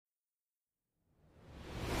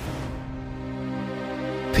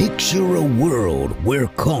Picture a world where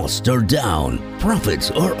costs are down, profits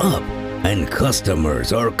are up, and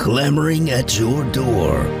customers are clamoring at your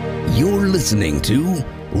door. You're listening to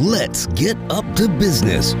Let's Get Up to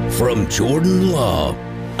Business from Jordan Law.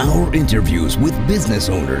 Our interviews with business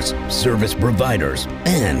owners, service providers,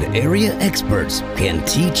 and area experts can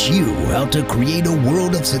teach you how to create a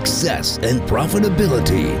world of success and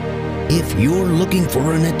profitability. If you're looking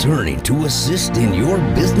for an attorney to assist in your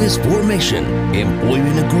business formation,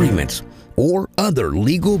 employment agreements, or other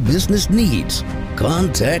legal business needs,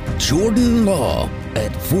 contact Jordan Law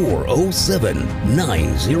at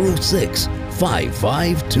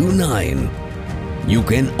 407-906-5529. You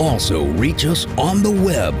can also reach us on the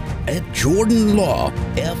web at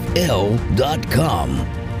jordanlawfl.com.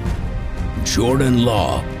 Jordan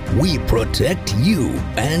Law, we protect you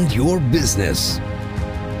and your business.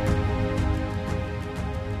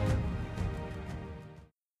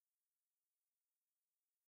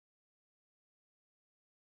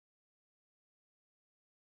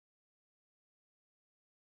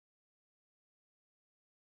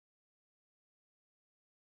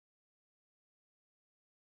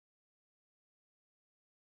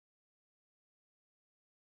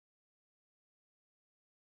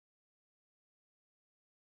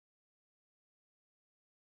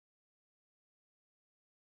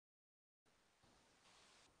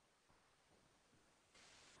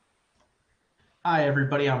 Hi,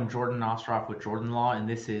 everybody. I'm Jordan Ostroff with Jordan Law, and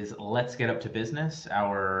this is Let's Get Up to Business,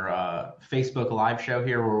 our Facebook Live show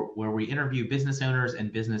here where we interview business owners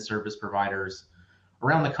and business service providers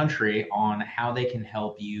around the country on how they can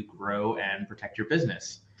help you grow and protect your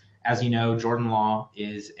business. As you know, Jordan Law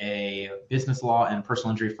is a business law and personal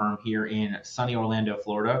injury firm here in sunny Orlando,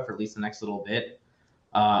 Florida, for at least the next little bit.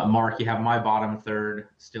 Mark, you have my bottom third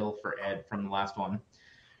still for Ed from the last one.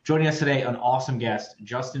 Joining us today, an awesome guest,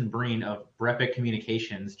 Justin Breen of Brepic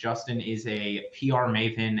Communications. Justin is a PR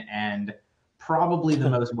maven and probably the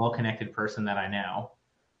most well-connected person that I know.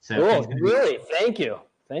 So really? Thank you.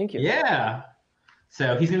 Thank you. Yeah.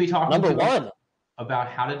 So he's going to be talking Number one about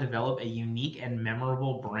how to develop a unique and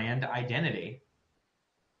memorable brand identity.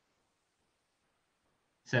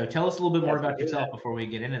 So tell us a little bit more about yourself before we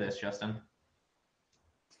get into this, Justin.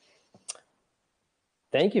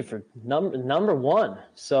 Thank you for number one.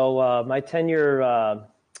 So my 10-year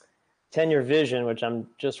vision, which I'm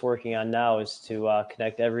just working on now, is to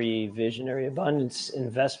connect every visionary, abundance,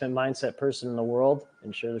 investment mindset person in the world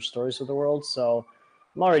and share their stories with the world. So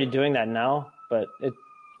I'm already doing that now, but it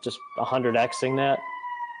just 100xing that.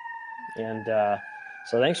 And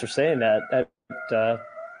so thanks for saying that. That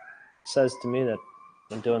says to me that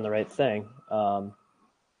I'm doing the right thing.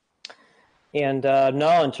 No,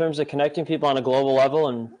 in terms of connecting people on a global level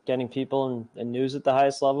and getting people and news at the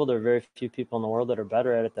highest level, there are very few people in the world that are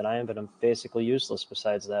better at it than I am, but I'm basically useless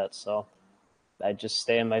besides that. So I just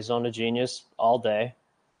stay in my zone of genius all day,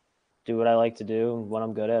 do what I like to do and what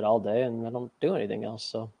I'm good at all day, and I don't do anything else.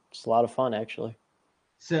 So it's a lot of fun, actually.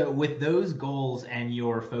 So with those goals and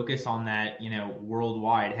your focus on that,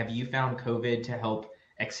 worldwide, have you found COVID to help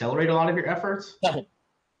accelerate a lot of your efforts?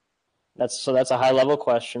 That's a high level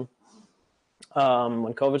question.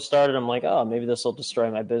 When COVID started, I'm like, oh, maybe this will destroy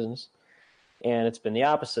my business. And it's been the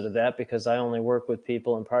opposite of that because I only work with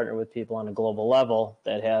people and partner with people on a global level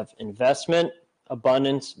that have investment,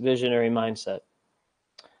 abundance, visionary mindset.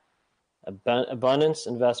 Abundance,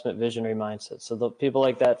 investment, visionary mindset. So the people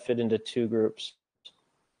like that fit into two groups.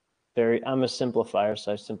 I'm a simplifier,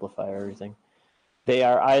 so I simplify everything. They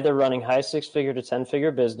are either running high 6-figure to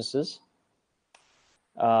 10-figure businesses,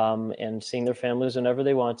 and seeing their families whenever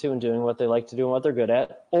they want to and doing what they like to do and what they're good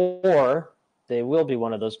at, or they will be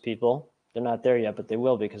one of those people. They're not there yet, but they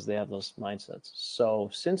will because they have those mindsets.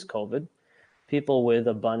 So since COVID, people with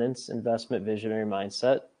abundance, investment, visionary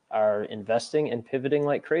mindset are investing and pivoting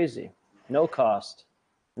like crazy. No cost,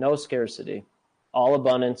 no scarcity, all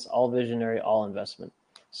abundance, all visionary, all investment.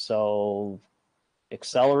 So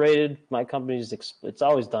accelerated, my company's, it's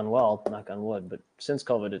always done well, knock on wood, but since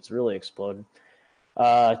COVID, it's really exploded.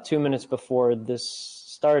 2 minutes before this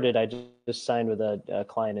started, I just signed with a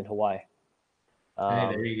client in Hawaii. Hey,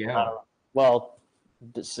 there you go. Last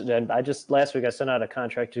week I sent out a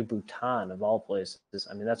contract to Bhutan, of all places.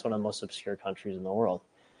 I mean, that's one of the most obscure countries in the world,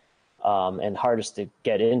 and hardest to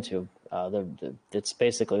get into. It's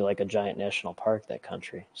basically like a giant national park, that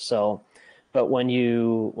country. So, but when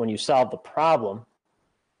you solve the problem,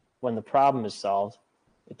 when the problem is solved,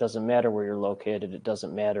 it doesn't matter where you're located. It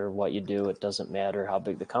doesn't matter what you do. It doesn't matter how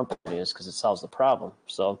big the company is because it solves the problem.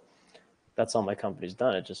 So that's all my company's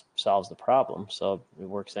done. It just solves the problem. So it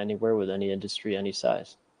works anywhere with any industry, any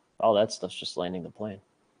size. All that stuff's just landing the plane.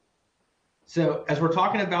 So as we're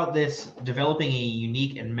talking about this, developing a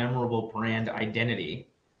unique and memorable brand identity,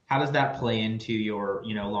 how does that play into your,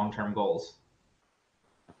 long-term goals?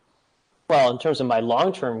 Well, in terms of my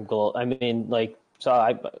long-term goal, I mean,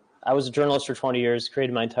 I was a journalist for 20 years,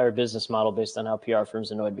 created my entire business model based on how PR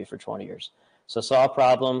firms annoyed me for 20 years. So saw a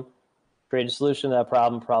problem, create a solution to that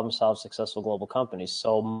problem solve, successful global companies.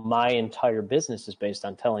 So my entire business is based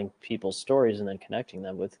on telling people's stories and then connecting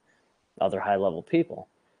them with other high-level people.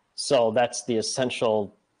 So that's the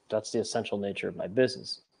essential nature of my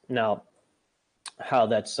business. Now, how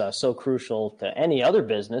that's so crucial to any other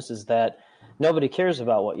business is that nobody cares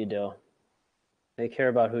about what you do. They care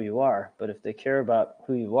about who you are. But if they care about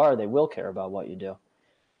who you are, they will care about what you do.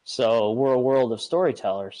 So we're a world of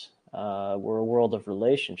storytellers. We're a world of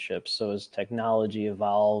relationships. So as technology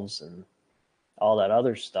evolves and all that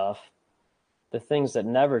other stuff, the things that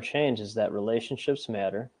never change is that relationships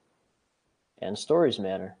matter and stories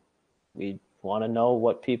matter. We want to know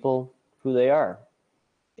who they are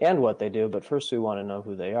and what they do, but first we want to know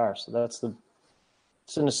who they are. So it's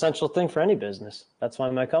an essential thing for any business. That's why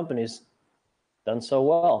my company's done so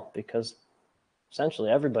well, because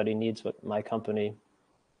essentially everybody needs what my company,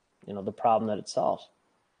 the problem that it solves.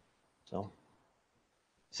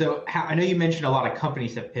 So I know you mentioned a lot of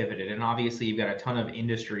companies have pivoted, and obviously you've got a ton of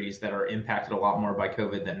industries that are impacted a lot more by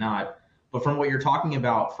COVID than not. But from what you're talking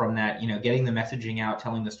about, from that, getting the messaging out,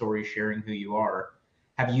 telling the story, sharing who you are,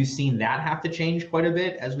 have you seen that have to change quite a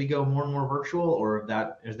bit as we go more and more virtual, or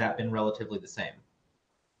has that been relatively the same?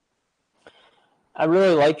 I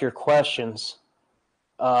really like your questions,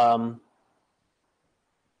 because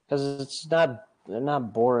they're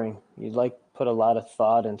not boring. You put a lot of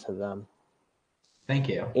thought into them. Thank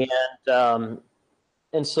you.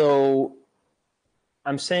 And so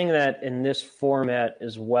I'm saying that in this format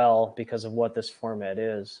as well, because of what this format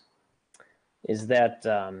is that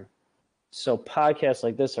so podcasts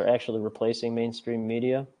like this are actually replacing mainstream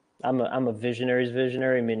media. I'm a visionary's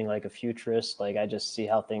visionary, meaning like a futurist. Like I just see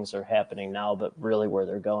how things are happening now, but really where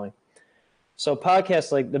they're going. So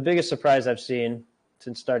podcasts, like the biggest surprise I've seen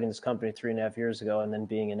since starting this company 3.5 years ago and then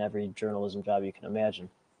being in every journalism job you can imagine,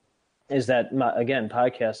 is that, again,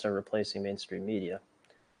 podcasts are replacing mainstream media.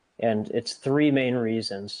 And it's three main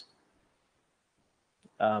reasons.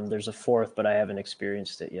 There's a fourth, but I haven't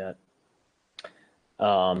experienced it yet.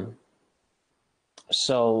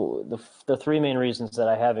 So the three main reasons that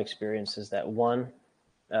I have experienced is that, one,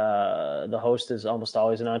 the host is almost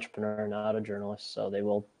always an entrepreneur, not a journalist, so they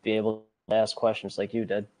will be able to ask questions like you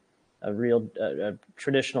did. A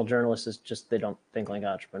traditional journalist is just, they don't think like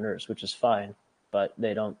entrepreneurs, which is fine, but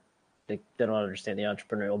they don't understand the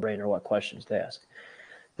entrepreneurial brain or what questions to ask.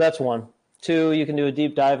 That's one. Two, you can do a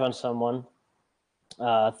deep dive on someone,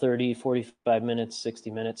 30, 45 minutes, 60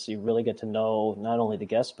 minutes. So you really get to know not only the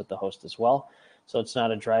guest, but the host as well. So it's not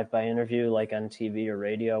a drive-by interview like on TV or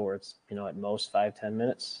radio where it's, at most 5-10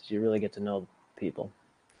 minutes. So you really get to know people.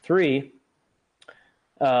 Three,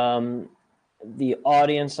 the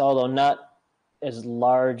audience, although not as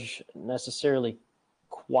large necessarily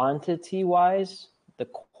quantity-wise, the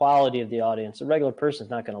quality of the audience. A regular person's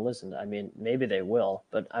not going to listen. Maybe they will,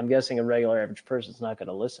 but I'm guessing a regular average person's not going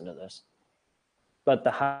to listen to this. But the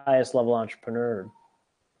highest level entrepreneur,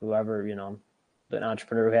 whoever, the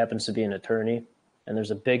entrepreneur who happens to be an attorney, and there's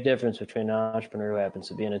a big difference between an entrepreneur who happens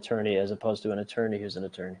to be an attorney as opposed to an attorney who's an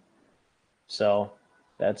attorney. So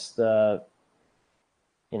that's the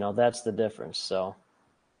difference. So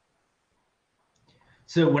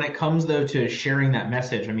when it comes, though, to sharing that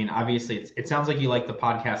message, obviously it sounds like you like the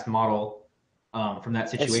podcast model from that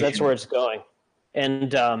situation. That's where it's going.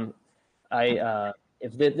 And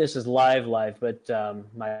if this is live, but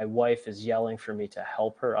my wife is yelling for me to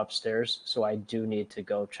help her upstairs, so I do need to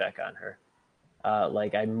go check on her.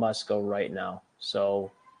 I must go right now.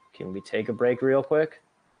 So can we take a break real quick?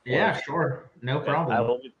 Yeah, sure. No problem. I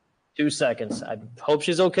will. 2 seconds. I hope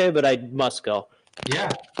she's okay, but I must go. Yeah.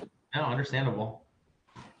 No, understandable.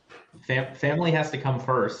 Family has to come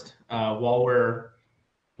first. While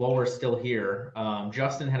we're still here,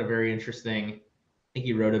 Justin had a very interesting. I think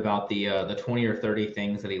he wrote about the 20 or 30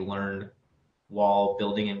 things that he learned while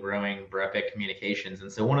building and growing Brepic Communications,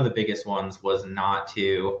 and so one of the biggest ones was not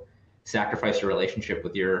to sacrifice your relationship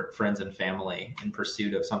with your friends and family in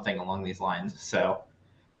pursuit of something along these lines. So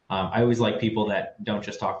I always like people that don't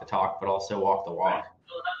just talk the talk, but also walk the walk.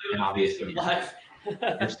 And obviously,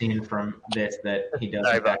 you're seeing from this that he does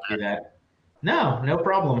exactly that. No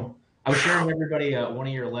problem. I was sharing with everybody one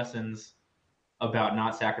of your lessons about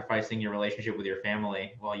not sacrificing your relationship with your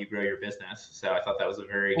family while you grow your business. So I thought that was a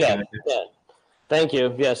very good. Yeah. Thank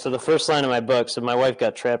you. Yeah, so the first line of my book, so my wife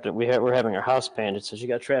got trapped. We're having our house painted, so she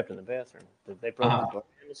got trapped in the bathroom. They broke the door,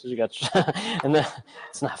 so she got and then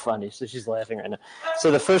it's not funny, so she's laughing right now.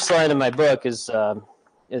 So the first line of my book is,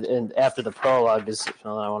 and after the prologue is, I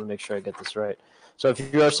want to make sure I get this right. So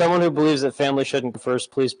if you are someone who believes that family shouldn't come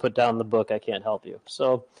first, please put down the book. I can't help you.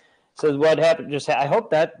 So what happened? I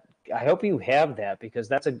hope you have that, because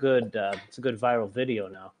that's a good it's a good viral video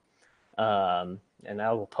now. And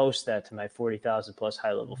I will post that to my 40,000 plus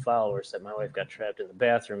high level followers that my wife got trapped in the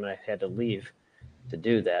bathroom and I had to leave to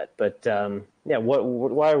do that. But yeah,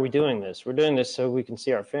 why are we doing this? We're doing this so we can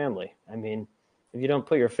see our family. I mean, if you don't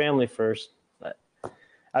put your family first,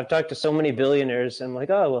 I've talked to so many billionaires and I'm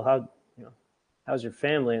like, oh, well, how's your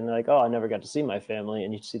family? And they're like, oh, I never got to see my family.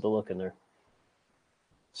 And you see the look in there.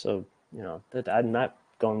 So, that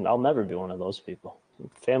I'll never be one of those people.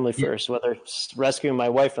 Family first, whether it's rescuing my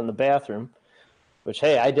wife from the bathroom, which,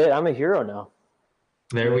 hey, I did. I'm a hero now.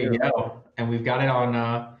 There we go. And we've got it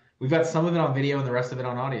on, we've got some of it on video and the rest of it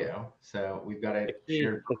on audio. So we've got it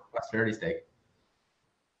shared for posterity's sake.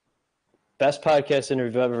 Best podcast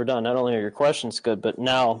interview I've ever done. Not only are your questions good, but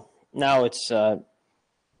now it's,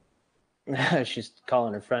 she's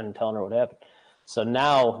calling her friend and telling her what happened. So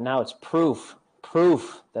now it's proof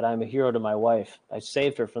that I'm a hero to my wife. I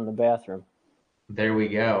saved her from the bathroom. There we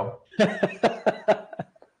go.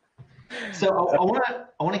 So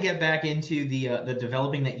I want to get back into the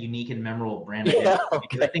developing that unique and memorable brand identity. Yeah, okay.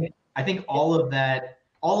 Because I think all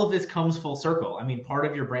of this comes full circle. I mean, part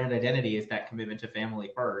of your brand identity is that commitment to family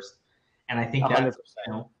first, and I think that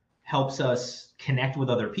helps us connect with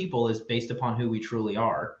other people is based upon who we truly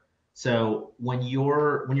are. So when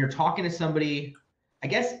you're talking to somebody, I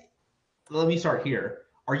guess let me start here.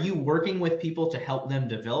 Are you working with people to help them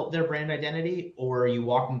develop their brand identity, or are you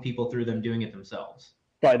walking people through them doing it themselves?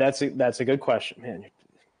 Right, that's a good question, man.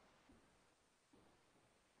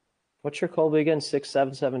 What's your Colby again?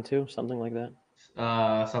 6772, something like that.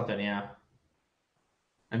 Something, yeah.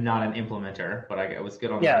 I'm not an implementer, but I was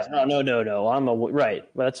good on that. Yeah, no. I'm right.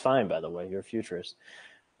 Well, that's fine, by the way. You're a futurist.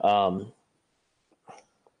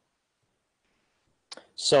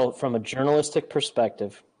 So, from a journalistic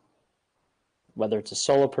perspective, whether it's a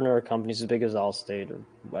solopreneur, companies as big as Allstate or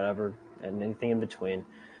whatever, and anything in between,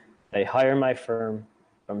 they hire my firm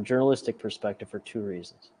from a journalistic perspective for two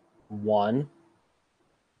reasons. One,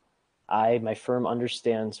 my firm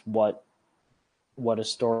understands what a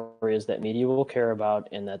story is that media will care about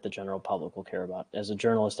and that the general public will care about. As a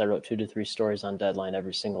journalist, I wrote 2 to 3 stories on Deadline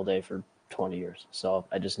every single day for 20 years. So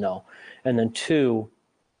I just know. And then two,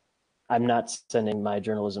 I'm not sending my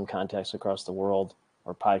journalism contacts across the world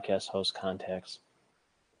or podcast host contacts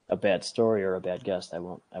a bad story or a bad guest. I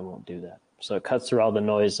won't do that. So it cuts through all the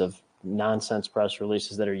noise of nonsense press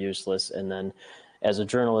releases that are useless. And then as a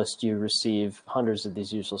journalist, you receive hundreds of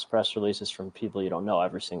these useless press releases from people you don't know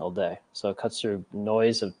every single day. So it cuts through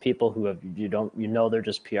noise of people who they're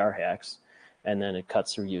just PR hacks. And then it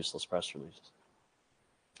cuts through useless press releases.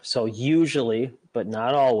 So usually, but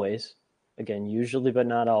not always,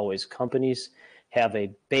 companies have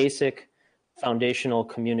a basic foundational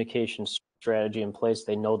communication strategy in place.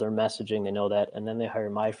 They know their messaging, they know that, and then they hire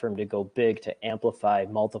my firm to go big to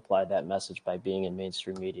multiply that message by being in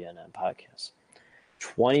mainstream media and on podcasts.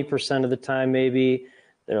 20% of the time, maybe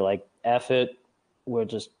they're like, F it,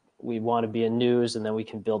 we want to be in news, and then we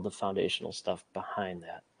can build the foundational stuff behind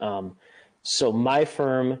that. So my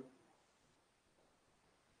firm,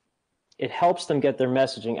 it helps them get their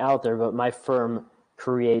messaging out there, but my firm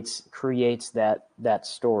creates that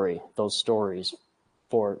story, those stories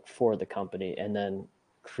for the company, and then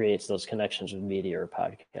creates those connections with media or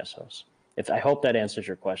podcast hosts. I hope that answers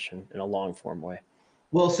your question in a long form way.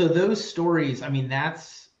 Well, so those stories, I mean,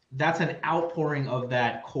 that's an outpouring of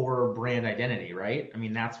that core brand identity, right? I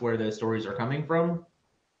mean, that's where those stories are coming from,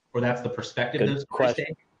 or that's the perspective those stories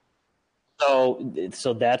take. So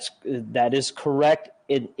that is correct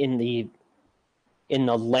in the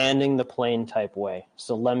landing the plane type way.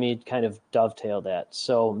 So let me kind of dovetail that.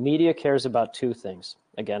 So media cares about two things.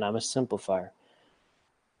 Again, I'm a simplifier.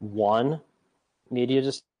 One, media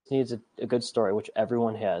just needs a good story, which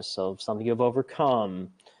everyone has. So something you've overcome,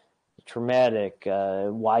 traumatic,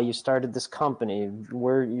 why you started this company,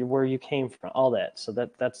 where you came from, all that. So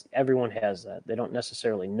that's everyone has that. They don't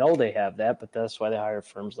necessarily know they have that, but that's why they hire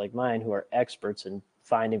firms like mine who are experts in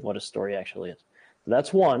finding what a story actually is. So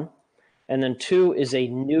that's one. And then two is a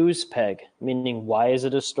news peg, meaning why is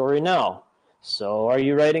it a story now? So are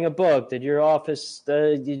you writing a book? Did your office,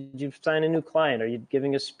 did you sign a new client? Are you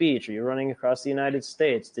giving a speech? Are you running across the United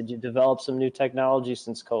States? Did you develop some new technology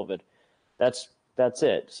since COVID? That's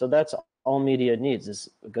it. So that's all media needs is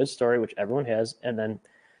a good story, which everyone has, and then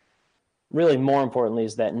really more importantly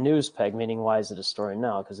is that news peg, meaning why is it a story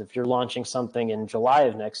now? Because if you're launching something in July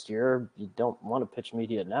of next year, you don't want to pitch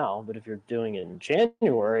media now, but if you're doing it in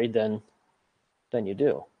January, then you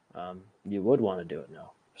do. You would want to do it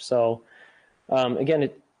now. So again,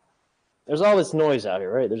 there's all this noise out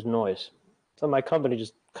here, right? There's noise. So my company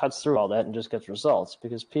just cuts through all that and just gets results,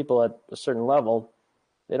 because people at a certain level,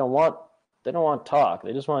 they don't want talk.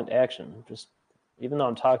 They just want action. Just even though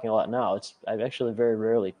I'm talking a lot now, I actually very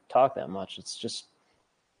rarely talk that much. It's just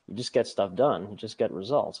you just get stuff done. You just get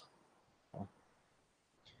results.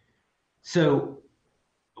 So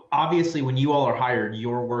obviously when you all are hired,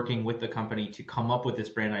 you're working with the company to come up with this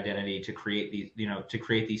brand identity, to create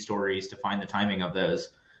these stories, to find the timing of those.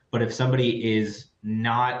 But if somebody is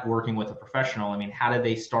not working with a professional, I mean, how do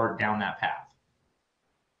they start down that path?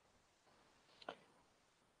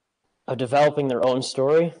 Of developing their own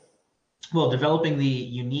story? Well, developing the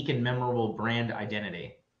unique and memorable brand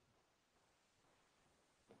identity.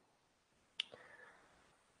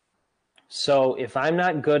 So if I'm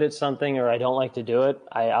not good at something or I don't like to do it,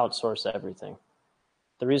 I outsource everything.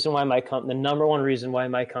 The number one reason why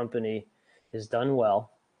my company is done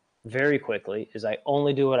well very quickly is I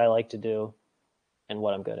only do what I like to do and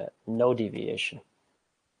what I'm good at. No deviation.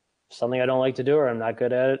 Something I don't like to do or I'm not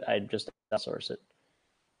good at it, I just outsource it.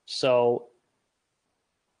 So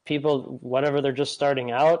people, whatever they're just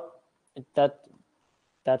starting out, that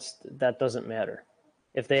doesn't matter.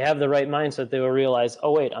 If they have the right mindset, they will realize,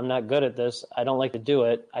 oh wait, I'm not good at this. I don't like to do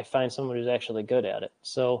it. I find someone who's actually good at it.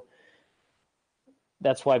 So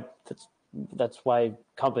that's why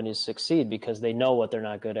companies succeed, because they know what they're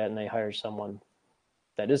not good at and they hire someone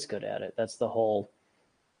that is good at it. That's the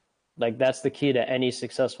key to any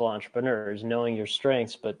successful entrepreneur, is knowing your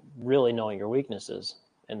strengths, but really knowing your weaknesses,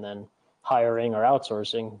 and then hiring or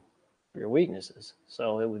outsourcing your weaknesses.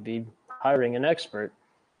 So it would be hiring an expert.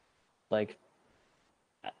 Like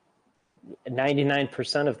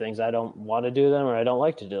 99% of things, I don't want to do them or I don't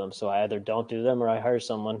like to do them. So I either don't do them or I hire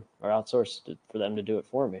someone or outsource for them to do it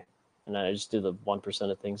for me. And I just do the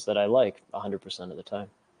 1% of things that I like 100% of the time.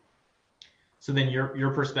 So then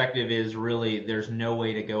your perspective is really there's no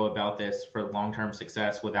way to go about this for long-term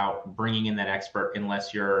success without bringing in that expert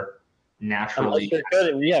unless you're naturally. Unless you're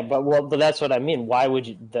good, yeah, but that's what I mean. Why would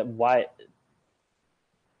you? Why?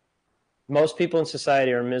 Most people in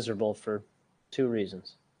society are miserable for two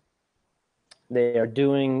reasons. They are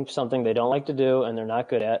doing something they don't like to do and they're not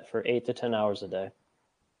good at for 8 to 10 hours a day.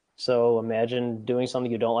 So imagine doing something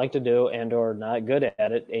you don't like to do and or not good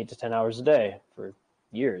at it 8 to 10 hours a day for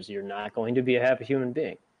years. You're not going to be a happy human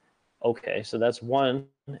being. Okay, so that's one.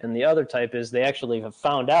 And the other type is they actually have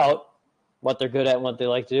found out what they're good at and what they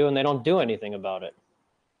like to do, and they don't do anything about it.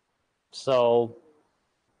 So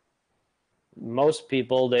most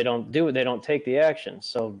people, they don't take the action.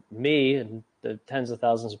 So me and the tens of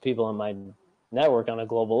thousands of people in my network on a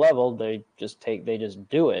global level, they just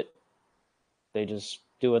do it. They just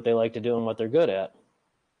do what they like to do and what they're good at.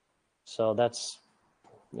 So it's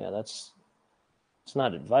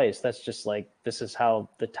not advice. That's just like, this is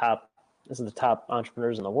the top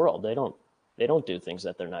entrepreneurs in the world. They don't do things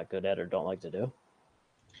that they're not good at or don't like to do.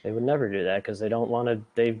 They would never do that because they want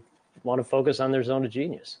to focus on their zone of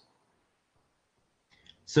genius.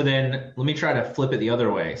 So then let me try to flip it the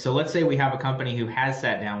other way. So let's say we have a company who has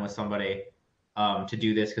sat down with somebody to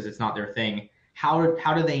do this because it's not their thing. How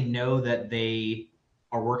do they know that they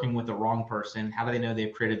are working with the wrong person? How do they know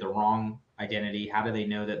they've created the wrong identity? How do they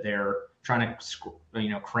know that they're trying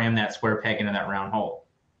to cram that square peg into that round hole?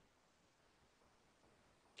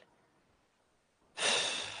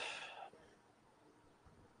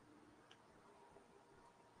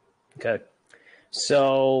 Okay.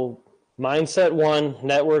 So mindset 1,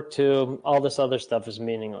 network 2, all this other stuff is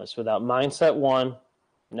meaningless. Without mindset 1,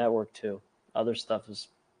 network 2, other stuff is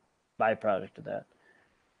byproduct of that.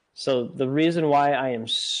 So the reason why I am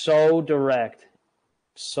so direct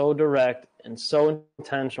and so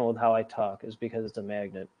intentional with how I talk is because it's a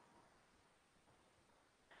magnet.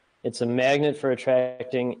 It's a magnet for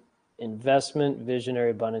attracting investment, visionary,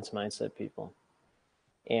 abundance mindset people.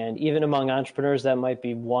 And even among entrepreneurs, that might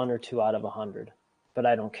be 1 or 2 out of 100. But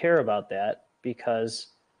I don't care about that because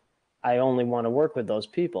I only want to work with those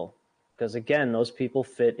people. Because again, those people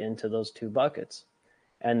fit into those 2 buckets.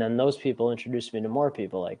 And then those people introduce me to more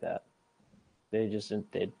people like that.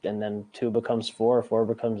 And then 2 becomes 4, 4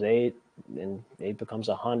 becomes 8, and 8 becomes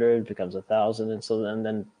 100, becomes 1,000. And so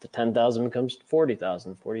then the 10,000 becomes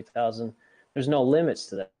 40,000, 40,000. There's no limits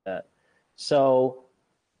to that. So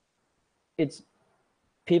it's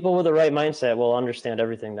people with the right mindset will understand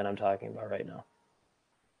everything that I'm talking about right now.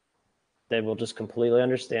 They will just completely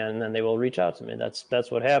understand, and then they will reach out to me. That's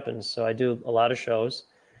what happens. So I do a lot of shows,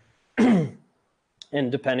 and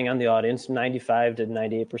depending on the audience, 95 to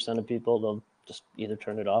 98% of people, they'll just either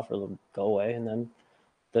turn it off or they'll go away. And then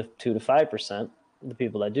the 2 to 5%, the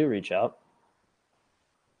people that do reach out,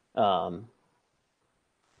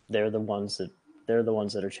 they're the ones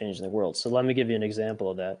that are changing the world. So let me give you an example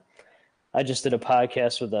of that. I just did a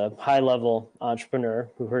podcast with a high-level entrepreneur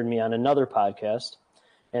who heard me on another podcast,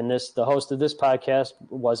 and the host of this podcast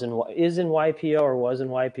is in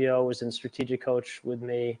YPO, was in Strategic Coach with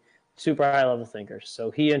me, super high-level thinker.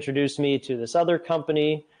 So he introduced me to this other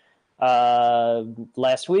company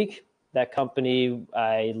last week. That company,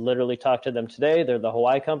 I literally talked to them today. They're the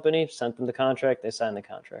Hawaii company, sent them the contract, they signed the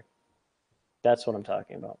contract. That's what I'm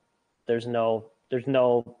talking about. There's no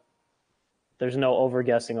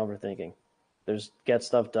over-guessing, overthinking. There's get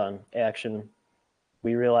stuff done, action.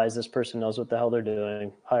 We realize this person knows what the hell they're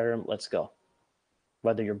doing. Hire them, let's go.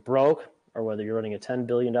 Whether you're broke or whether you're running a $10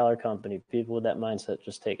 billion company, people with that mindset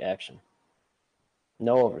just take action.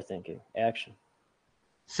 No overthinking, action.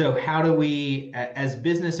 So how do we, as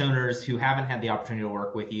business owners who haven't had the opportunity to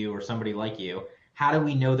work with you or somebody like you, how do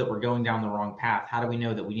we know that we're going down the wrong path? How do we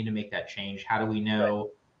know that we need to make that change? How do we know?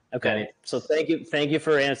 Right. Okay. So thank you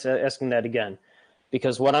for asking that again,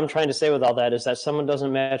 because what I'm trying to say with all that is that someone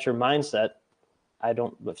doesn't match your mindset.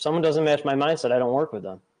 If someone doesn't match my mindset, I don't work with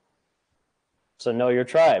them. So know your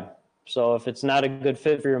tribe. So if it's not a good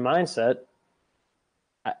fit for your mindset,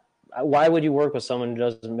 why would you work with someone who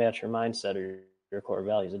doesn't match your mindset or your core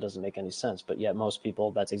values? It doesn't make any sense. But yet most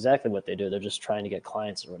people, that's exactly what they do. They're just trying to get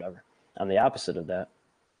clients or whatever. I'm the opposite of that.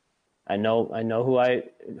 I know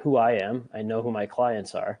who I am. I know who my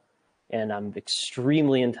clients are, and I'm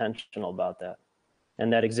extremely intentional about that.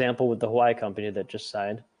 And that example with the Hawaii company that just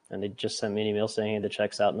signed, and they just sent me an email saying, hey, the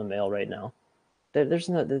check's out in the mail right now. They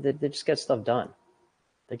just get stuff done.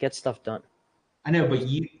 They get stuff done. I know, but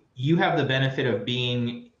you have the benefit of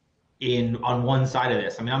being on one side of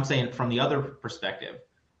this. I mean, I'm saying from the other perspective,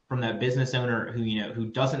 from that business owner who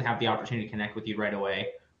doesn't have the opportunity to connect with you right away,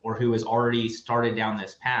 or who has already started down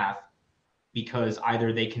this path because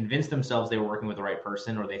either they convinced themselves they were working with the right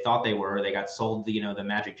person, or they thought they were, or they got sold the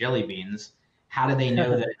magic jelly beans. How do they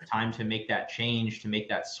know that it's time to make that change, to make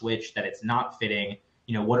that switch, that it's not fitting?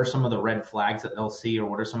 What are some of the red flags that they'll see, or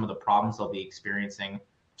what are some of the problems they'll be experiencing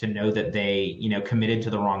to know that they, committed to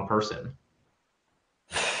the wrong person?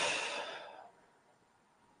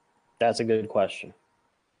 That's a good question.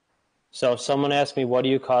 So if someone asks me, what do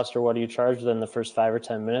you cost or what do you charge within the first 5 or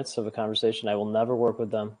 10 minutes of a conversation, I will never work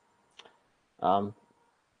with them.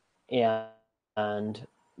 And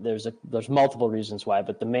there's multiple reasons why,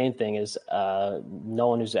 but the main thing is no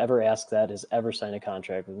one who's ever asked that has ever signed a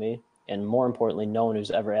contract with me. And more importantly, no one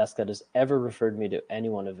who's ever asked that has ever referred me to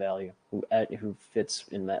anyone of value who fits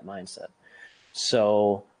in that mindset.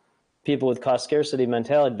 So people with cost scarcity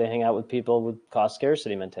mentality, they hang out with people with cost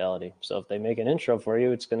scarcity mentality. So if they make an intro for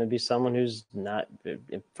you, it's going to be someone who's not,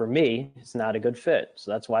 for me, it's not a good fit. So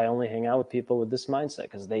that's why I only hang out with people with this mindset,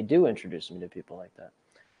 because they do introduce me to people like that.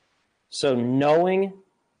 So knowing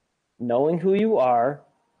who you are,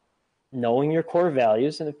 knowing your core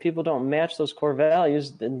values, and if people don't match those core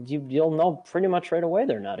values, then you'll know pretty much right away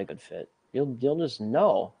they're not a good fit. You'll just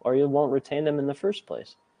know, or you won't retain them in the first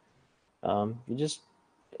place.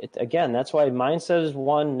 Again, that's why mindset is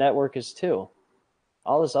 1, network is 2.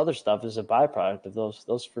 All this other stuff is a byproduct of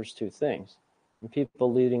those first 2 things. And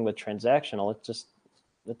people leading with transactional,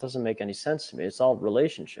 it doesn't make any sense to me. It's all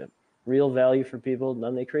relationship, real value for people, and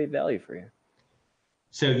then they create value for you.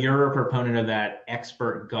 So you're a proponent of that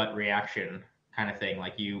expert gut reaction kind of thing.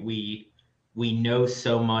 Like we know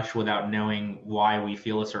so much without knowing why we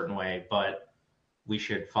feel a certain way, but we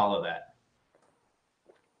should follow that.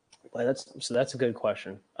 Well, that's a good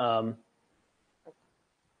question.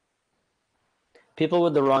 People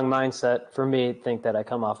with the wrong mindset, for me, think that I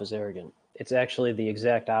come off as arrogant. It's actually the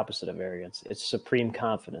exact opposite of arrogance. It's supreme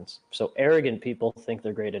confidence. So arrogant people think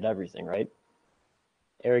they're great at everything, right?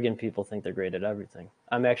 Arrogant people think they're great at everything.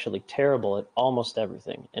 I'm actually terrible at almost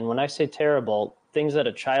everything. And when I say terrible, things that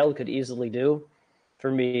a child could easily do,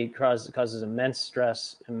 for me, causes immense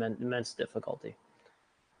stress, immense difficulty.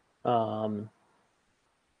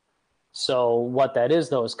 So what that is,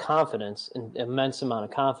 though, is confidence, an immense amount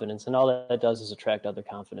of confidence. And all that does is attract other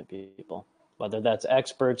confident people, whether that's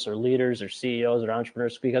experts or leaders or CEOs or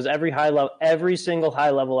entrepreneurs, because every single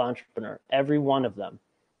high-level entrepreneur, every one of them,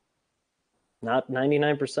 not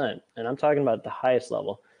 99%, and I'm talking about the highest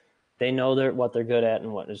level, they know what they're good at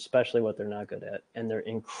and especially what they're not good at. And they're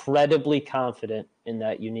incredibly confident in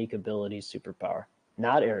that unique ability, superpower.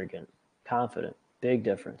 Not arrogant, confident. Big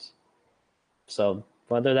difference. So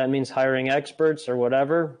whether that means hiring experts or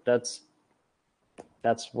whatever, that's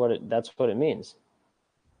what it means.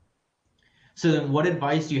 So then what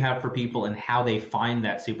advice do you have for people and how they find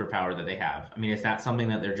that superpower that they have? I mean, is that something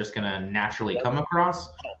that they're just going to naturally come across,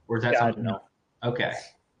 or is that God, something? no. Okay.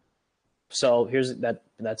 So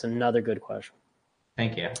that's another good question.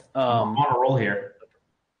 Thank you. I'm on a roll here.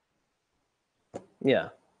 Yeah.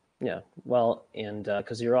 Well, and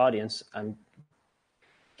because your audience, I'm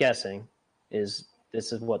guessing, this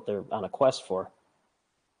is what they're on a quest for.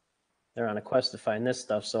 They're on a quest to find this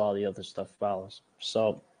stuff, so all the other stuff follows.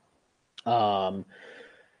 So,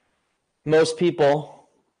 most people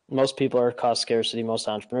are cost scarcity. Most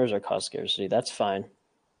entrepreneurs are cost scarcity. That's fine.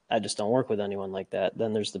 I just don't work with anyone like that.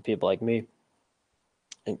 Then there's the people like me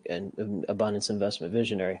and abundance investment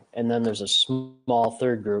visionary. And then there's a small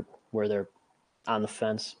third group where they're on the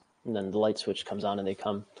fence, and then the light switch comes on and they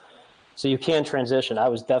come. So you can transition. I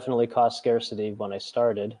was definitely cost scarcity when I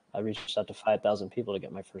started. I reached out to 5,000 people to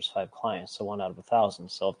get my first 5 clients, so 1 out of 1,000.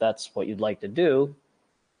 So if that's what you'd like to do,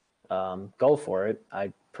 go for it.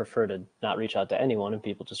 I prefer to not reach out to anyone, and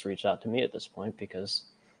people just reach out to me at this point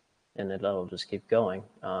and it'll just keep going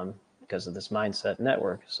because of this mindset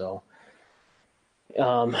network. So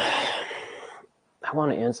I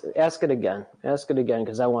want to ask it again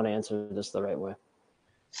because I want to answer this the right way.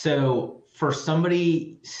 So for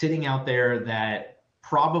somebody sitting out there that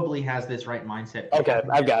probably has this right mindset. Okay,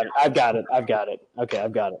 I've got it. Okay,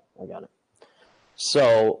 I've got it.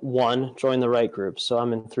 So 1, join the right group. So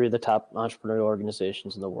I'm in 3 of the top entrepreneurial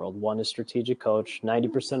organizations in the world. 1 is Strategic Coach.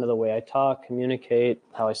 90% of the way I talk, communicate,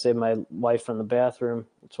 how I save my wife from the bathroom,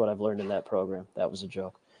 it's what I've learned in that program. That was a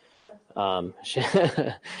joke. And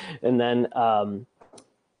then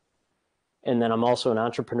I'm also an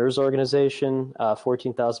entrepreneurs organization,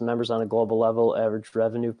 14,000 members on a global level, average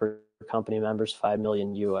revenue per company members, 5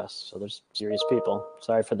 million US. So there's serious people.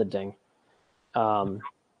 Sorry for the ding.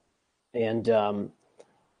 Then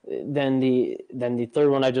the third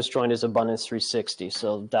one I just joined is Abundance 360.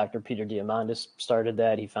 So Dr. Peter Diamandis started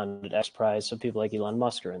that. He founded X Prize. So people like Elon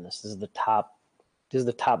Musk are in this. This is the top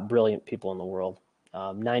brilliant people in the world.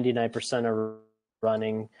 99% are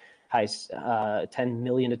running 10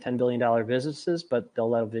 million to $10 billion businesses, but they'll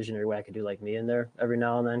let a visionary wackadoo like me in there every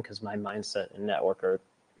now and then because my mindset and network are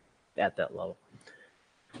at that level.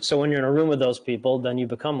 So when you're in a room with those people, then you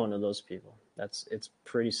become one of those people. It's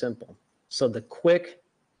pretty simple. So there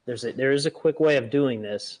is a quick way of doing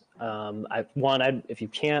this. If you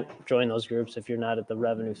can't join those groups, if you're not at the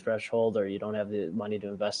revenue threshold or you don't have the money to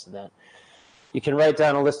invest in that, you can write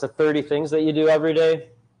down a list of 30 things that you do every day.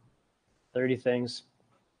 30 things,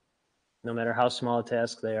 no matter how small a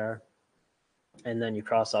task they are. And then you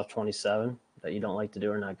cross off 27 that you don't like to do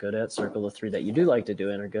or not good at, circle the 3 that you do like to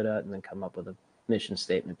do and are good at, and then come up with a mission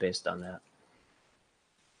statement based on that.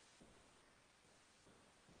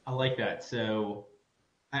 I like that. So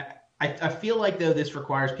I feel like, though, this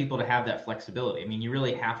requires people to have that flexibility. I mean, you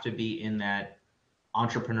really have to be in that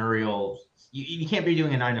entrepreneurial, you can't be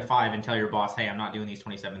doing a 9 to 5 and tell your boss, hey, I'm not doing these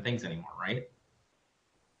 27 things anymore, right?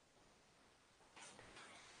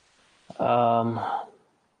 I'm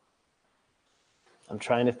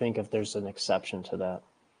trying to think if there's an exception to that.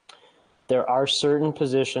 There are certain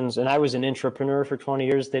positions, and I was an intrapreneur for 20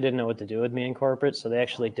 years. They didn't know what to do with me in corporate, so they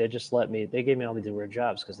actually did just they gave me all these weird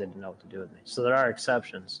jobs because they didn't know what to do with me. So there are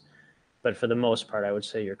exceptions, but for the most part, I would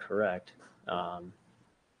say you're correct.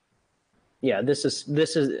 Yeah, this is.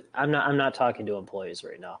 I'm not talking to employees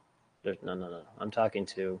right now. No. I'm talking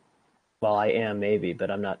to, well, I am maybe, but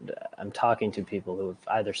I'm not. I'm talking to people who have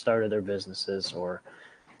either started their businesses or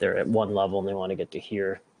they're at one level and they want to get to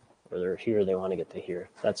here, or they're here, they want to get to here.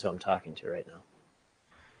 That's who I'm talking to right now.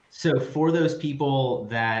 So for those people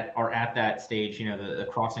that are at that stage, the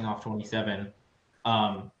crossing off 27,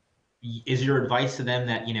 is your advice to them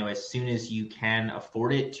that, as soon as you can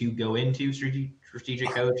afford it, to go into Strategic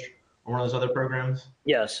Coach or one of those other programs?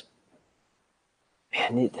 Yes.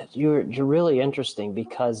 Man, you're really interesting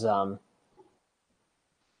because I'm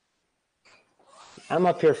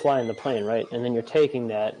up here flying the plane, right? And then you're taking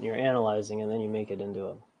that and you're analyzing, and then you make it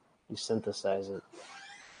you synthesize it.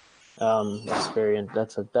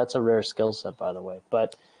 That's a rare skill set, by the way.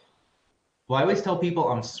 But well, I always tell people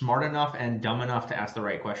I'm smart enough and dumb enough to ask the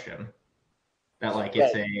right question. That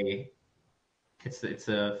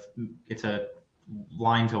it's a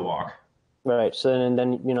line to walk. Right. So and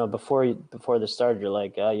then before this started, you're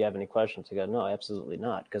like, you have any questions? I go, no, absolutely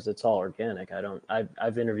not, because it's all organic.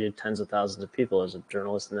 I've interviewed tens of thousands of people as a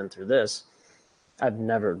journalist, and then through this, I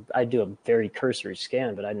do a very cursory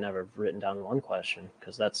scan, but I've never written down one question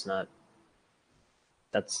because that's not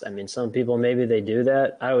I mean, some people, maybe they do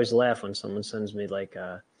that. I always laugh when someone sends me like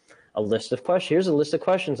a list of questions. Here's a list of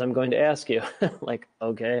questions I'm going to ask you. Like,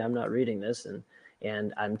 okay, I'm not reading this.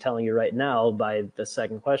 And I'm telling you right now, by the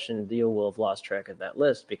second question, you will have lost track of that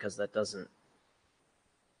list, because that doesn't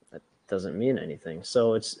mean anything.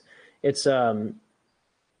 So it's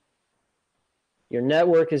your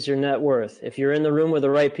network is your net worth. If you're in the room with the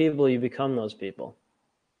right people, you become those people.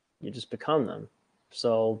 You just become them.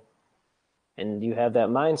 So, and you have that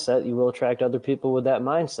mindset, you will attract other people with that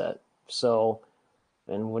mindset. So,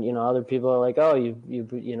 and when, other people are like, oh,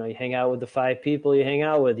 you hang out with the 5 people you hang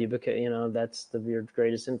out with, that's your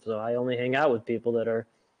greatest influence. I only hang out with people that are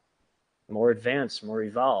more advanced, more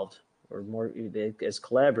evolved, or more as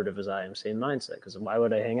collaborative as I am, same mindset. Because why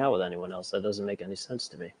would I hang out with anyone else? That doesn't make any sense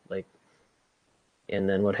to me. And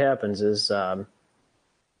then what happens is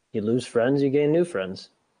you lose friends, you gain new friends.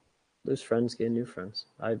 Lose friends, gain new friends.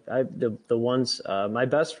 The ones, my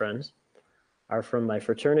best friends are from my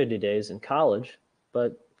fraternity days in college,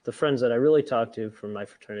 but the friends that I really talk to from my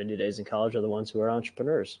fraternity days in college are the ones who are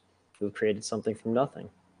entrepreneurs, who have created something from nothing.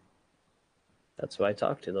 That's who I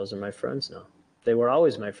talk to. Those are my friends now. They were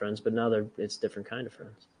always my friends, but now it's different kind of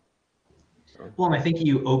friends. So. Well, and I think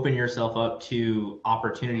you open yourself up to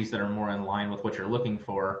opportunities that are more in line with what you're looking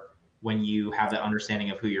for when you have that understanding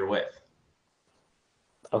of who you're with.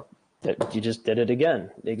 Oh, you just did it again.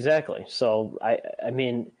 Exactly. So I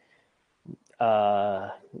mean,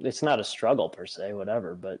 it's not a struggle per se,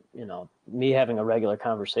 whatever, but me having a regular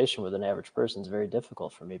conversation with an average person is very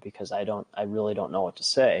difficult for me, because I really don't know what to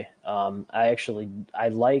say. I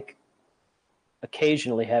like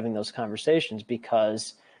occasionally having those conversations,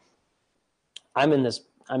 because I'm in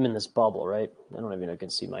this bubble, right? I don't even know if you can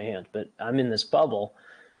see my hand, but I'm in this bubble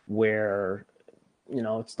where,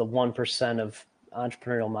 it's the 1% of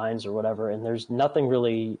entrepreneurial minds or whatever, and there's nothing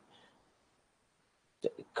really.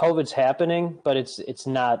 COVID's happening, but it's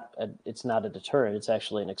not a deterrent. It's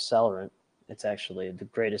actually an accelerant. It's actually the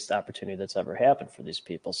greatest opportunity that's ever happened for these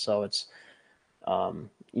people. So it's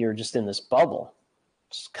you're just in this bubble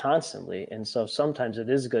just constantly, and so sometimes it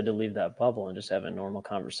is good to leave that bubble and just have a normal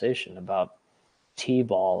conversation about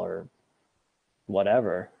t-ball or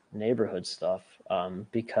whatever neighborhood stuff,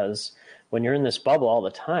 because when you're in this bubble all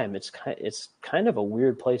the time, it's kind of a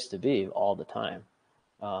weird place to be all the time.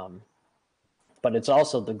 But it's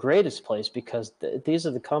also the greatest place, because these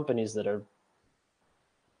are the companies that are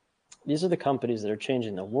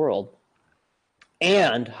changing the world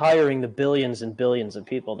and hiring the billions and billions of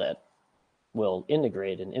people that will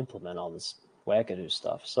integrate and implement all this wackadoo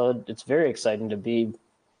stuff. So it's very exciting to be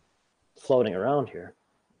floating around here.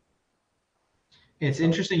 It's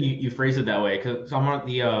interesting you phrase it that way, because I'm on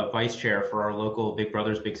the vice chair for our local Big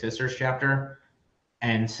Brothers Big Sisters chapter.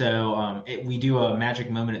 And so we do a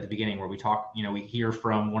magic moment at the beginning where we talk, we hear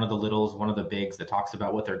from one of the littles, one of the bigs, that talks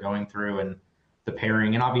about what they're going through and the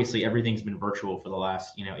pairing. And obviously everything's been virtual for the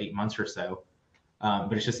last, 8 months or so.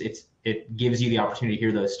 But it gives you the opportunity to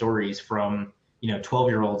hear those stories from,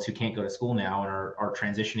 12-year-olds who can't go to school now and are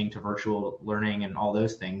transitioning to virtual learning and all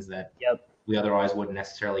those things that we otherwise wouldn't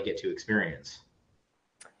necessarily get to experience.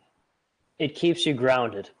 It keeps you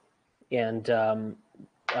grounded. And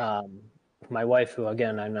my wife, who,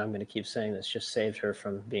 again, I'm going to keep saying this, just saved her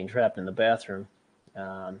from being trapped in the bathroom.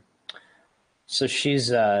 So she's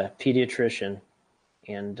a pediatrician,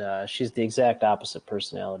 and she's the exact opposite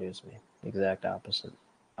personality as me, exact opposite.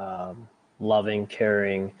 Loving,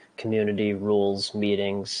 caring, community, rules,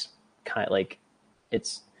 meetings, and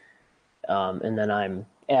then I'm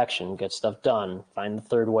action, get stuff done, find the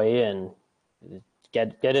third way in,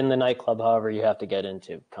 get in the nightclub however you have to get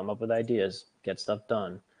into, come up with ideas, get stuff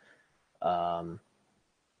done.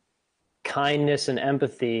 Kindness and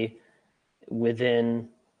empathy within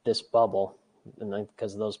this bubble, and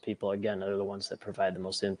because those people, again, are the ones that provide the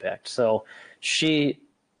most impact. So she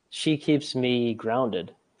keeps me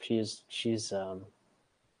grounded. She's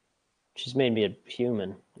made me a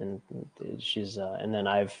human, and and then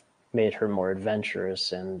I've made her more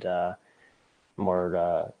adventurous and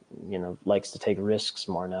more likes to take risks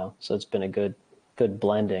more now. So it's been a good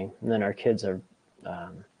blending. And then our kids are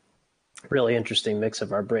really interesting mix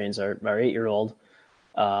of our brains. Our 8-year-old,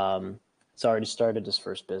 it's already started his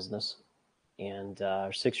first business, and our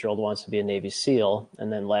 6-year-old wants to be a Navy SEAL.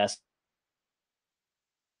 And then last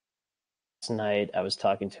night I was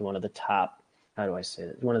talking to one of the top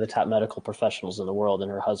medical professionals in the world, and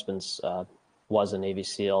her husband's was a Navy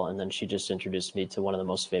SEAL, and then she just introduced me to one of the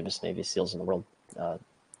most famous Navy SEALs in the world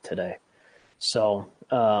today. So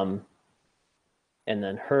and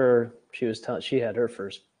then she had her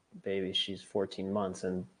first baby. She's 14 months,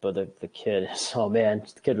 but the kid is, oh man,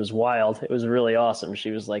 the kid was wild. It was really awesome.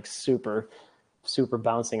 She was like super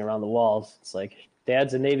bouncing around the walls. It's like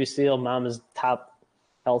dad's a Navy SEAL, mom is top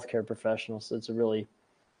healthcare professional. So it's a really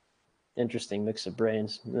interesting mix of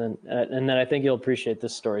brains. And then I think you'll appreciate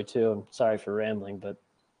this story too. I'm sorry for rambling, but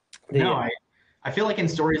I feel like in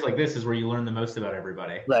stories like this is where you learn the most about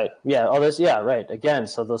everybody. Right. Yeah. Oh, right. Again,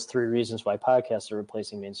 so those 3 reasons why podcasts are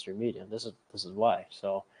replacing mainstream media. This is why.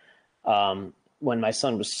 So, when my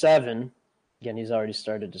son was 7, again, he's already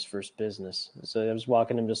started his first business. So I was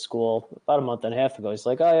walking him to school about a month and a half ago. He's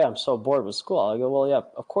like, "Oh yeah, I'm so bored with school." I go, "Well, yeah,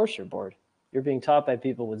 of course you're bored. You're being taught by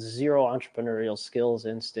people with zero entrepreneurial skills,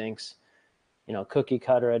 instincts, cookie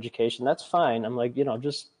cutter education. That's fine." I'm like,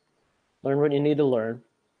 just learn what you need to learn.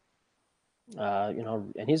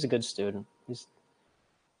 And he's a good student.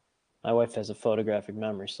 My wife has a photographic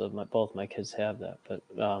memory, so both my kids have that. But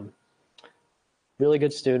really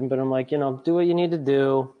good student. But I'm like, do what you need to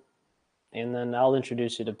do, and then I'll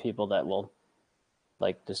introduce you to people that will,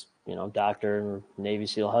 like this, doctor and Navy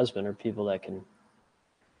SEAL husband, or people that can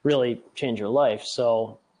really change your life.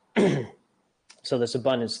 So, so this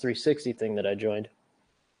Abundance 360 thing that I joined,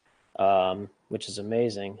 which is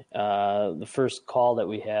amazing. The first call that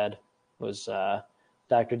we had was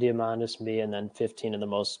Dr. Diamandis, me, and then 15 of the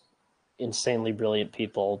most insanely brilliant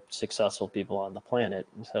people, successful people on the planet.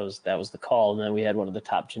 And so that was the call. And then we had one of the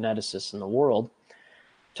top geneticists in the world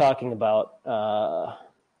talking about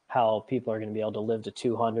how people are going to be able to live to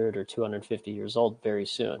 200 or 250 years old very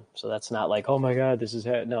soon. So that's not like, oh my God, this is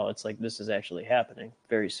no, it's like this is actually happening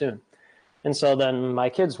very soon. And so then my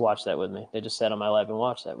kids watched that with me. They just sat on my lap and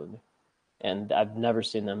watched that with me. And I've never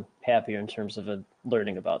seen them happier in terms of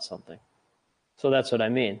learning about something. So that's what I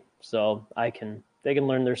mean. So they can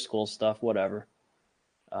learn their school stuff, whatever.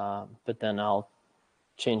 But then I'll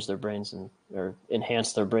change their brains or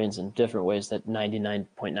enhance their brains in different ways that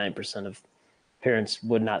 99.9% of parents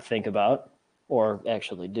would not think about or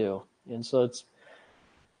actually do. And so it's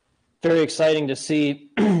very exciting to see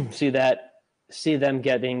them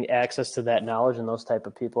getting access to that knowledge and those type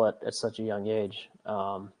of people at such a young age.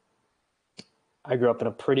 I grew up in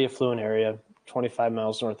a pretty affluent area, 25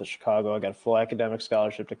 miles north of Chicago. I got a full academic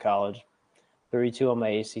scholarship to college, 32 on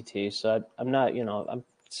my ACT. So I'm not, I'm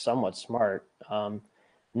somewhat smart.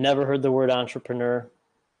 Never heard the word entrepreneur,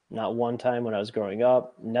 not one time when I was growing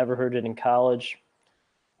up. Never heard it in college.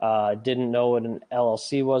 Didn't know what an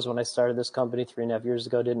LLC was when I started this company 3.5 years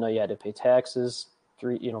ago. Didn't know you had to pay taxes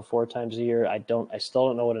 4 times a year. I still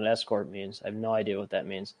don't know what an S corp means. I have no idea what that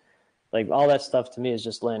means. Like all that stuff to me is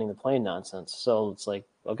just landing the plane nonsense. So it's like,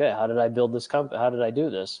 okay, how did I build this company? How did I do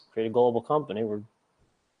this? Create a global company. We're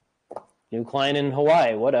new client in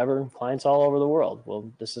Hawaii, whatever. Clients all over the world.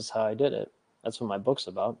 Well, this is how I did it. That's what my book's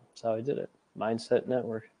about. That's how I did it. Mindset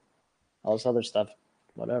network, all this other stuff,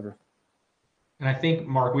 whatever. And I think,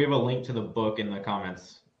 Mark, we have a link to the book in the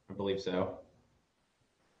comments. I believe so.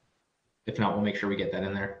 If not, we'll make sure we get that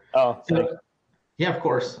in there. Oh, so, yeah, of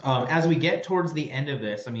course. As we get towards the end of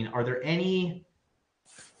this, are there any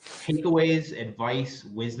takeaways, advice,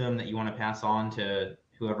 wisdom that you want to pass on to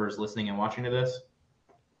whoever's listening and watching to this?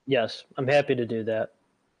 Yes, I'm happy to do that.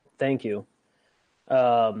 Thank you.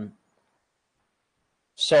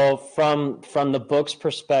 So from the book's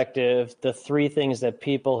perspective, the 3 things that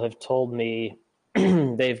people have told me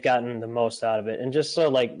they've gotten the most out of it. And just so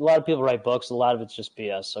like a lot of people write books, a lot of it's just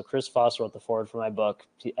BS. So Chris Voss wrote the foreword for my book.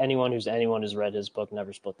 Anyone who's read his book,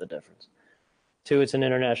 never split the difference. 2, it's an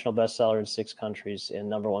international bestseller in 6 countries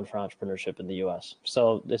and #1 for entrepreneurship in the US.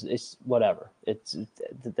 So it's whatever.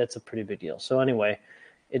 That's a pretty big deal. So anyway,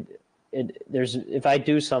 if I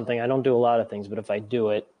do something, I don't do a lot of things, but if I do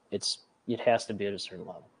it, it has to be at a certain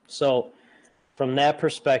level. So from that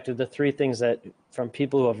perspective, the 3 things that from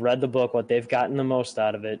people who have read the book, what they've gotten the most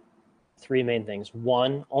out of it, 3 main things.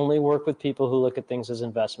 1, only work with people who look at things as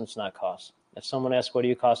investments, not costs. If someone asks, what do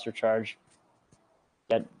you cost or charge?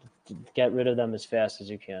 Get rid of them as fast as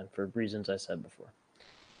you can for reasons I said before.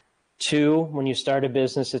 2, when you start a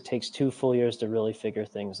business, it takes 2 full years to really figure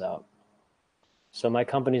things out. So my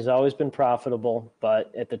company's always been profitable,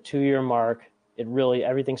 but at the 2-year mark,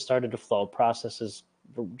 everything started to flow. Processes,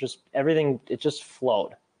 everything, it just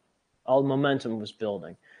flowed. All momentum was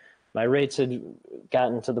building. My rates had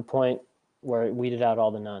gotten to the point where it weeded out all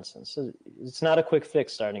the nonsense. So it's not a quick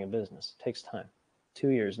fix starting a business. It takes time. 2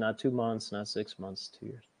 years, not 2 months, not 6 months, 2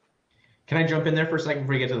 years. Can I jump in there for a second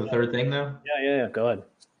before we get to the third thing, though? Yeah. Go ahead.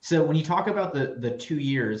 So when you talk about the 2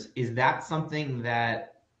 years, is that something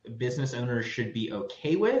that business owners should be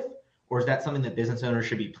okay with, or is that something that business owners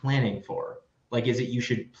should be planning for? Like, is it you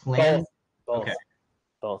should plan? Both. Okay.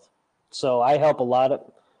 Both. So I help a lot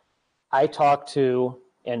of I talk to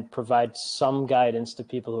and provide some guidance to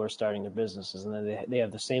people who are starting their businesses, and then they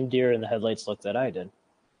have the same deer in the headlights look that I did.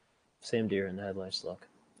 Same deer in the headlights look.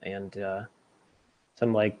 And so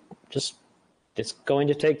I'm like, it's going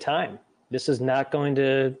to take time. This is not going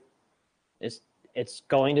to, it's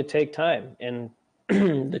going to take time. And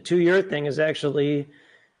the 2-year thing is actually,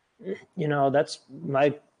 that's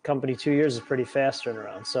my company. 2 years is pretty fast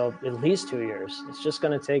turnaround. So at least 2 years. It's just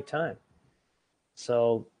going to take time.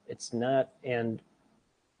 So it's not, and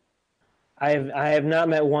I have not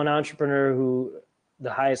met one entrepreneur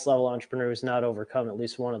the highest level entrepreneur who's not overcome at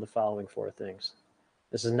least one of the following 4 things.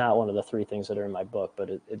 This is not one of the 3 things that are in my book, but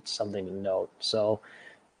it's something to note. So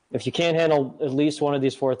if you can't handle at least one of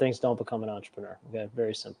these 4 things, don't become an entrepreneur. Okay,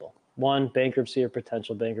 very simple. 1, bankruptcy or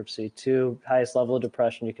potential bankruptcy. 2, highest level of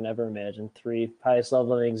depression you can ever imagine. 3, highest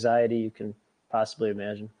level of anxiety you can possibly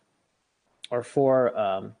imagine. Or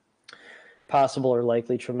 4, possible or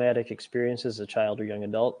likely traumatic experiences as a child or young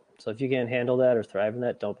adult. So if you can't handle that or thrive in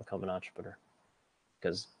that, don't become an entrepreneur,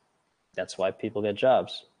 because that's why people get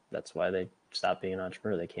jobs. That's why they stop being an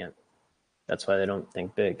entrepreneur. They can't. That's why they don't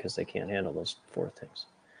think big, because they can't handle those 4 things.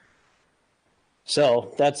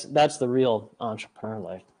 So that's the real entrepreneur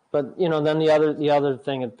life. But then the other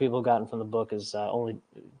thing that people have gotten from the book is only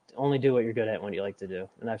do what you're good at when you like to do.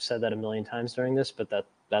 And I've said that a million times during this, but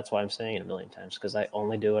that's why I'm saying it a million times, because I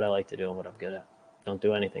only do what I like to do and what I'm good at. Don't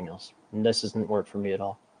do anything else. And this doesn't work for me at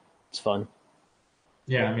all. It's fun.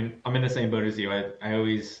 Yeah, I mean, I'm in the same boat as you. I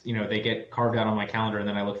always, they get carved out on my calendar, and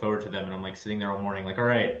then I look forward to them, and I'm like sitting there all morning, like, all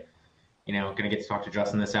right, gonna get to talk to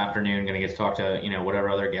Justin this afternoon, gonna get to talk to, whatever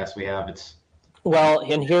other guests we have. Well,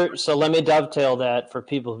 and here, so let me dovetail that for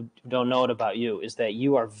people who don't know it about you, is that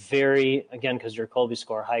you are very, again, because you're Kolbe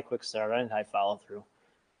score, high quick start and high follow through,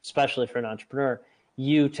 especially for an entrepreneur.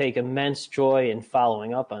 You take immense joy in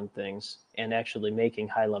following up on things and actually making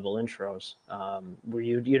high level intros, where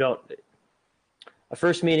you don't, a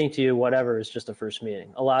first meeting to you, whatever, is just a first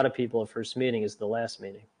meeting. A lot of people, a first meeting is the last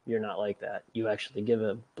meeting. You're not like that. You actually give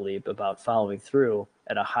a bleep about following through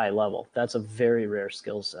at a high level. That's a very rare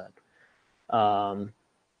skill set. Not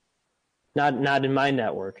in my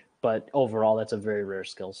network, but overall, that's a very rare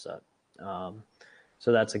skill set. So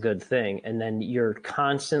that's a good thing. And then you're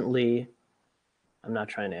constantly, I'm not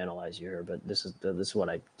trying to analyze you here, but this is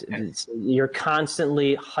what you're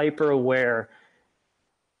constantly hyper aware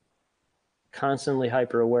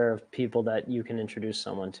of people that you can introduce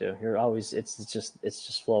someone to. You're always, it's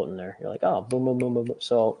just floating there. You're like, oh, boom, boom, boom, boom, boom.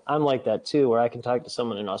 So I'm like that too, where I can talk to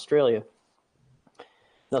someone in Australia.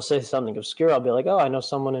 They'll say something obscure. I'll be like, oh, I know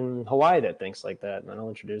someone in Hawaii that thinks like that. And then I'll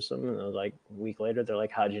introduce them. And like a week later, they're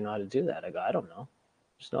like, how do you know how to do that? I go, I don't know.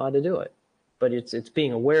 Just know how to do it. But it's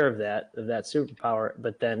being aware of that superpower,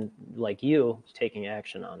 but then like you taking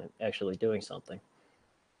action on it, actually doing something,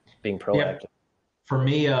 being proactive. Yeah. For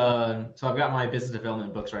me, so I've got my business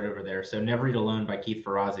development books right over there. So Never Eat Alone by Keith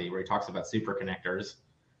Ferrazzi, where he talks about super connectors.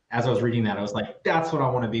 As I was reading that, I was like, that's what I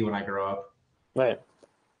want to be when I grow up. Right.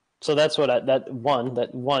 So that's what that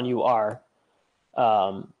one you are.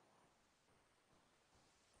 So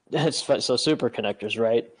super connectors,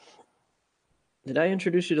 right? Did I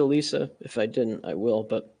introduce you to Lisa? If I didn't, I will.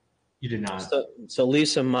 But you did not. So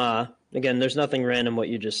Lisa Ma, again, there's nothing random what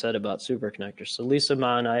you just said about super connectors. So Lisa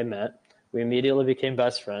Ma and I met. We immediately became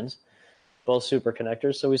best friends, both super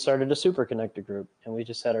connectors. So we started a super connector group, and we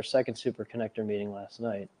just had our second super connector meeting last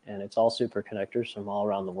night. And it's all super connectors from all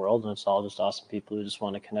around the world, and it's all just awesome people who just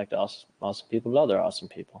want to connect awesome people with other awesome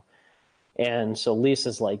people. And so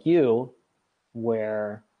Lisa's like you,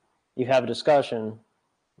 where you have a discussion,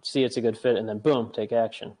 see it's a good fit, and then boom, take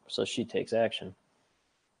action. So she takes action.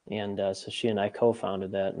 And so she and I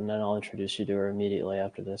co-founded that, and then I'll introduce you to her immediately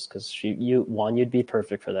after this, because you'd be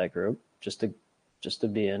perfect for that group, just to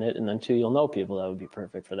be in it, and then 2, you'll know people that would be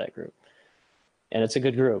perfect for that group. And it's a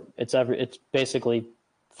good group. It's basically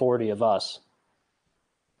 40 of us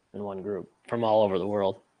in one group from all over the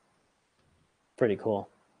world. Pretty cool.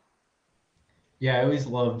 Yeah, I always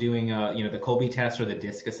love doing the Kolbe test or the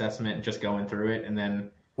DISC assessment and just going through it, and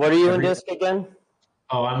then. What are you in DISC again?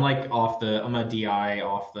 Oh, I'm like I'm a DI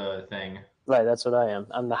off the thing. Right, that's what I am.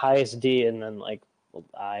 I'm the highest D, and then like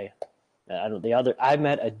I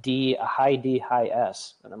met a D, a high D, high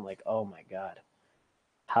S, and I'm like, oh my God,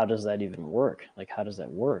 how does that even work? Like, how does that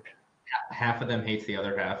work? Half of them hates the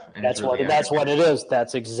other half. And that's what it is.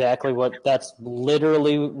 That's exactly that's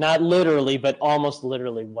literally, not literally, but almost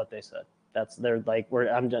literally what they said. They're like,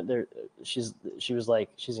 she was like,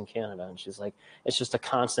 she's in Canada, and she's like, it's just a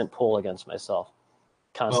constant pull against myself.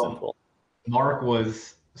 Constant pull. Mark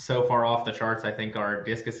was so far off the charts. I think our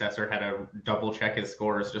DISC assessor had to double check his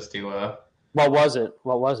scores just to What was it?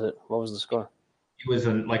 What was the score? It was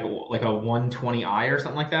like a 120i or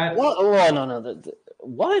something like that. What? Oh, no.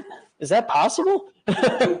 What? Is that possible?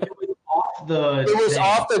 It was off the. It was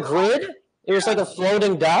off the grid? It was like a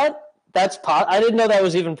floating dot? I didn't know that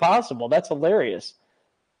was even possible. That's hilarious.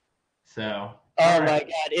 So. Oh my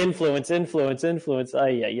God! Influence.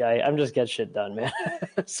 Ay. I'm just getting shit done, man.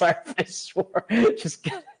 Sorry if I swore. Just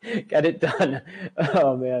get it done.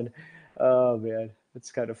 Oh man.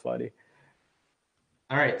 It's kind of funny.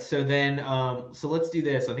 All right, so then, so let's do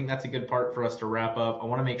this. I think that's a good part for us to wrap up. I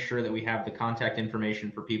want to make sure that we have the contact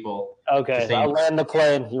information for people. Okay, I'll land the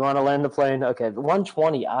plane. You want to land the plane? Okay,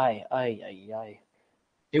 120. Ay.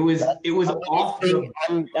 It was off.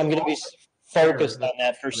 I'm going to be focused on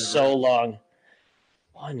that for so long.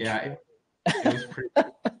 Yeah, it was pretty.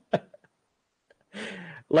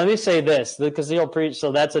 Let me say this, because you'll preach.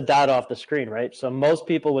 So that's a dot off the screen, right? So most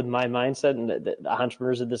people with my mindset and the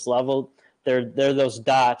entrepreneurs at this level, they're those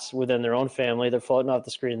dots within their own family. They're floating off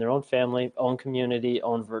the screen, their own family, own community,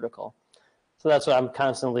 own vertical. So that's what I'm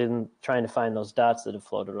constantly trying to find, those dots that have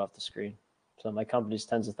floated off the screen. So my company's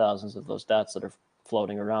tens of thousands of those dots that are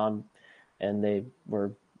floating around, and they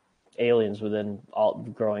were aliens within all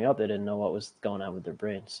growing up. They didn't know what was going on with their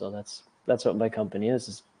brain. So that's what my company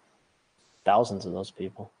is thousands of those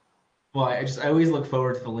people. Well, I always look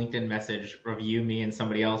forward to the LinkedIn message of you, me, and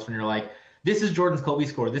somebody else when you're like, this is Jordan's Kolbe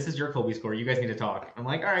score. This is your Kolbe score. You guys need to talk. I'm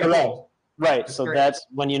like, all right, cool. Right. So that's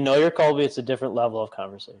when you know your Kolbe, it's a different level of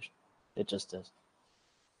conversation. It just is.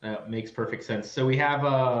 Makes perfect sense. So we have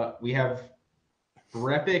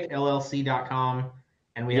RepicLLC.com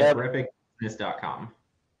and we have RepicBusiness.com.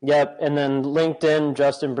 Yep. And then LinkedIn,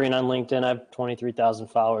 Justin Breen on LinkedIn. I have 23,000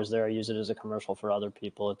 followers there. I use it as a commercial for other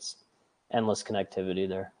people. It's endless connectivity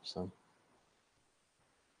there. So.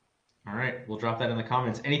 All right. We'll drop that in the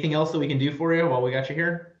comments. Anything else that we can do for you while we got you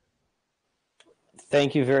here?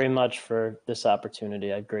 Thank you very much for this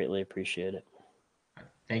opportunity. I greatly appreciate it.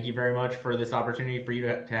 Thank you very much for this opportunity for you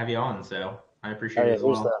to have you on. So I appreciate it as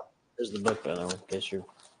well. There's the book, by the way, in case you.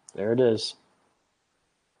 There it is.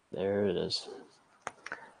 There it is.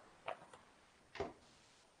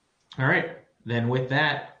 All right. Then with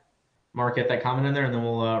that, Mark, get that comment in there, and then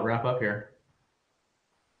we'll wrap up here.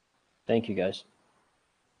 Thank you, guys.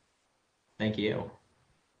 Thank you.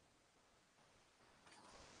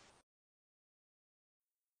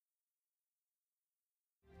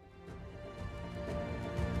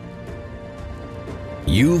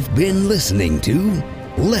 You've been listening to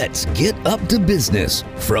Let's Get Up to Business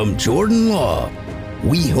from Jordan Law.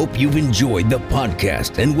 We hope you've enjoyed the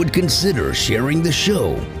podcast and would consider sharing the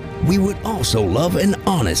show. We would also love an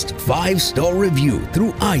honest 5-star review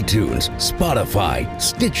through iTunes, Spotify,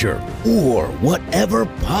 Stitcher, or whatever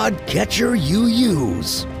podcatcher you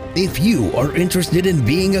use. If you are interested in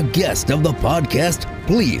being a guest of the podcast,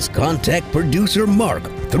 please contact producer Mark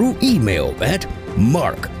through email at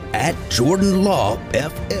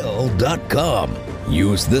mark@jordanlawfl.com.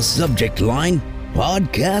 Use the subject line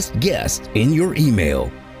Podcast Guest in your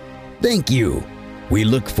email. Thank you. We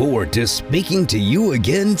look forward to speaking to you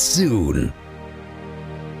again soon.